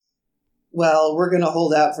well, we're going to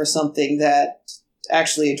hold out for something that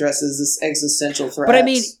actually addresses this existential threat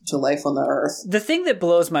to life on the Earth. The thing that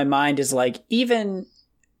blows my mind is, like, even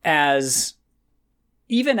as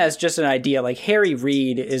just an idea, like Harry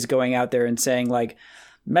Reid is going out there and saying, like,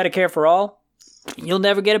 Medicare for all, you'll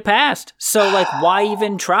never get it passed. So, like, why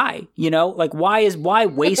even try? You know, like, why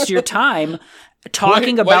waste your time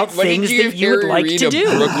talking about things that you would like to do?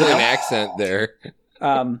 Brooklyn accent there.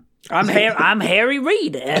 I'm Harry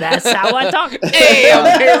Reid, and that's how I talk. Hey,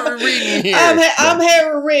 I'm Harry Reid here. I'm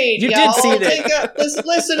Harry Reid. You y'all. did see that.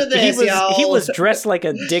 Listen to this, y'all. He was dressed like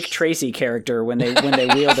a Dick Tracy character when they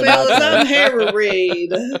wheeled him out there. I'm Harry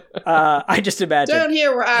Reid. I just imagine. Down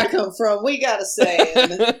here where I come from, we got a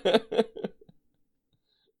saying.